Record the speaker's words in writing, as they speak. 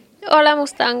Hola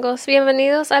Mustangos,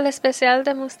 bienvenidos al especial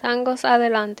de Mustangs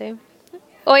Adelante.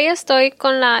 Hoy estoy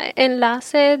con la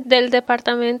enlace del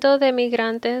Departamento de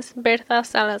Inmigrantes, Bertha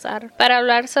Salazar, para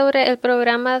hablar sobre el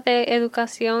programa de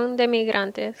educación de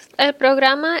inmigrantes. El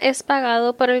programa es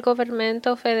pagado por el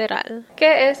gobierno federal.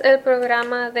 ¿Qué es el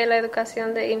programa de la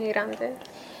educación de inmigrantes?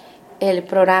 El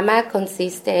programa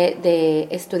consiste de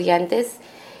estudiantes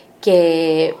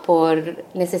que por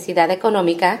necesidad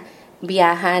económica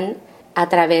viajan a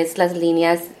través de las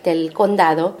líneas del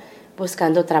condado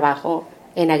buscando trabajo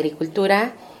en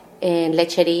agricultura, en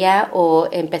lechería o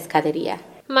en pescadería.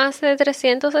 Más de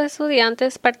 300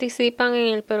 estudiantes participan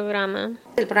en el programa.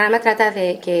 El programa trata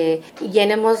de que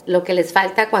llenemos lo que les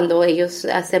falta cuando ellos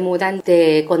se mudan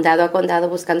de condado a condado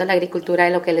buscando la agricultura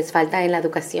y lo que les falta en la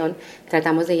educación.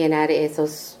 Tratamos de llenar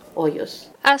esos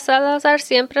hoyos. A Salazar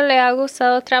siempre le ha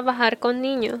gustado trabajar con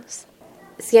niños.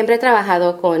 Siempre he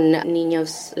trabajado con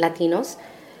niños latinos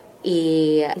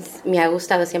y me ha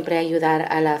gustado siempre ayudar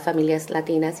a las familias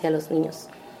latinas y a los niños.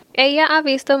 Ella ha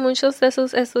visto muchos de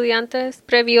sus estudiantes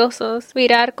previosos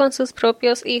virar con sus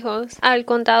propios hijos al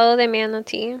condado de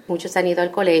Manatee. Muchos han ido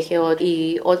al colegio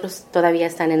y otros todavía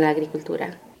están en la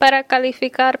agricultura. Para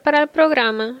calificar para el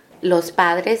programa, los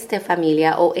padres de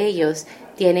familia o ellos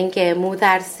tienen que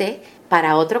mudarse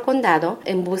para otro condado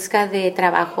en busca de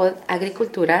trabajo,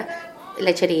 agricultura,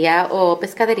 lechería o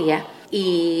pescadería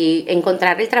y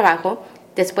encontrar el trabajo.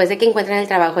 Después de que encuentren el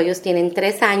trabajo, ellos tienen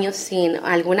 3 años sin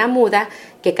alguna muda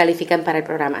que califican para el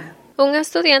programa. Un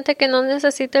estudiante que no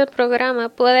necesita el programa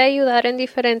puede ayudar en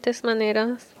diferentes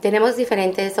maneras. Tenemos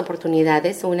diferentes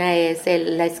oportunidades. Una es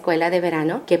la escuela de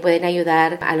verano, que pueden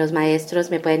ayudar a los maestros,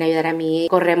 me pueden ayudar a mí.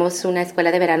 Corremos una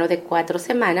escuela de verano de 4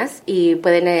 semanas y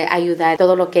pueden ayudar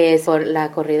todo lo que es por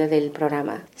la corrida del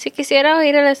programa. Si quisiera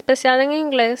oír el especial en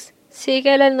inglés,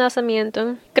 sigue el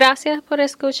enlazamiento. Gracias por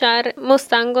escuchar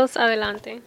Mustangs Adelante.